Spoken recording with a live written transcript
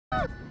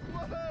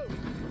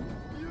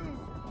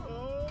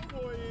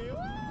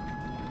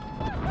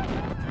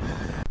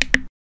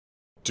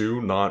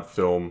Do not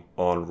film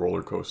on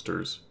roller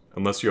coasters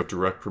unless you have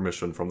direct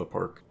permission from the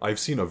park. I've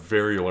seen a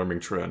very alarming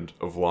trend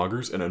of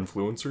vloggers and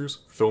influencers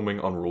filming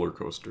on roller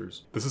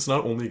coasters. This is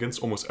not only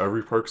against almost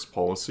every park's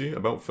policy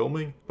about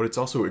filming, but it's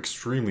also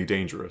extremely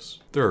dangerous.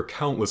 There are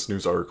countless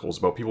news articles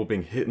about people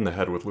being hit in the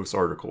head with loose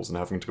articles and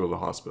having to go to the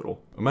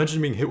hospital.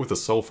 Imagine being hit with a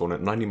cell phone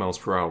at 90 miles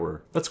per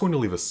hour. That's going to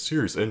leave a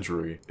serious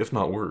injury, if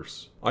not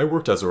worse. I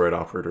worked as a ride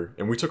operator,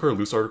 and we took our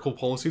loose article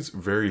policies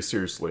very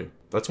seriously.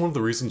 That's one of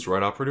the reasons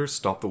ride operators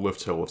stop the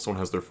lift hill if someone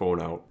has their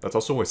phone out. That's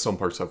also why some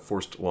parks have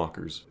forced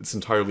lockers. It's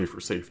entirely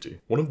for safety.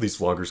 One of these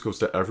vloggers goes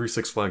to every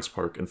Six Flags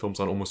park and films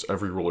on almost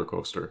every roller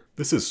coaster.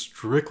 This is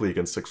strictly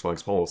against Six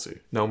Flags policy.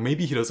 Now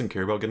maybe he doesn't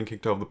care about getting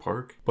kicked out of the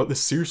park, but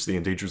this seriously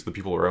endangers the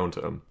people around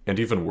him. And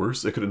even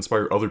worse, it could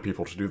inspire other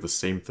people to do the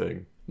same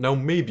thing. Now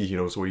maybe he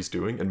knows what he's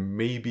doing, and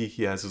maybe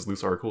he has his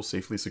loose articles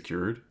safely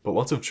secured, but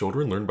lots of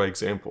children learn by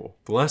example.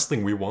 The last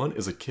thing we want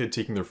is a kid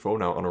taking their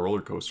phone out on a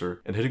roller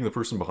coaster and hitting the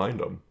person behind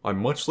them. I'm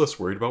much less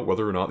worried about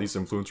whether or not these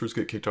influencers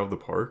get kicked out of the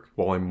park,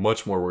 while I'm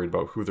much more worried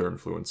about who they're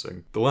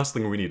influencing. The last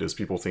thing we need is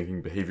people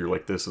thinking behavior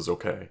like this is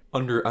okay.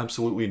 Under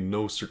absolutely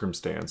no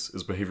circumstance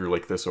is behavior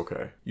like this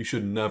okay. You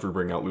should never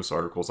bring out loose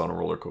articles on a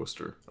roller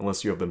coaster,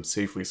 unless you have them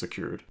safely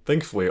secured.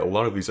 Thankfully, a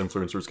lot of these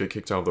influencers get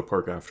kicked out of the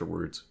park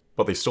afterwards,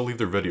 but they still leave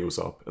their videos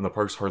up, and the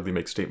parks hardly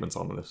make statements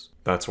on this.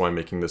 That's why I'm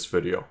making this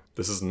video.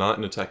 This is not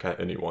an attack at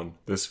anyone.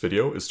 This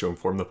video is to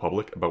inform the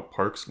public about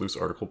parks' loose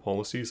article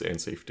policies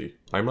and safety.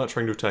 I'm not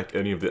trying to attack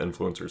any of the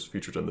influencers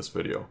featured in this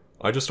video.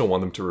 I just don't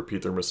want them to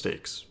repeat their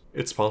mistakes.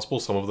 It's possible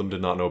some of them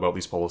did not know about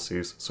these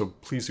policies, so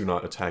please do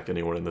not attack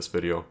anyone in this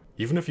video.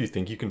 Even if you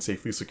think you can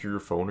safely secure your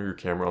phone or your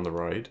camera on the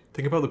ride,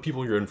 think about the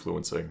people you're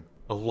influencing.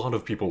 A lot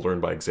of people learn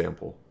by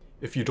example.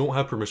 If you don't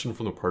have permission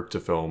from the park to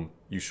film,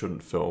 you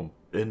shouldn't film.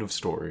 End of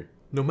story.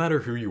 No matter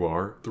who you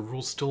are, the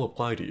rules still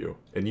apply to you,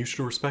 and you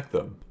should respect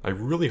them. I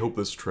really hope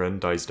this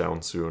trend dies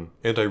down soon,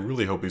 and I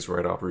really hope these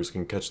ride operators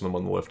can catch them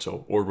on the lift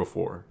hill or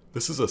before.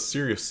 This is a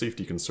serious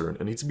safety concern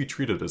and needs to be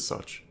treated as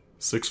such.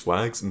 Six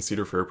Flags and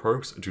Cedar Fair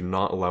parks do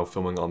not allow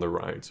filming on their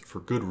rides, for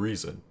good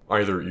reason.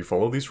 Either you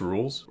follow these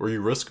rules, or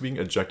you risk being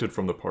ejected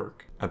from the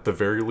park. At the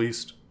very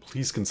least,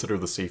 please consider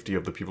the safety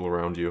of the people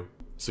around you.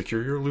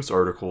 Secure your loose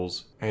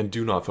articles, and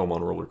do not film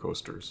on roller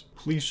coasters.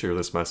 Please share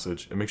this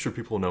message and make sure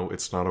people know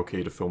it's not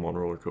okay to film on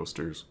roller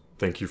coasters.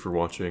 Thank you for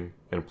watching,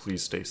 and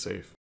please stay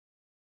safe.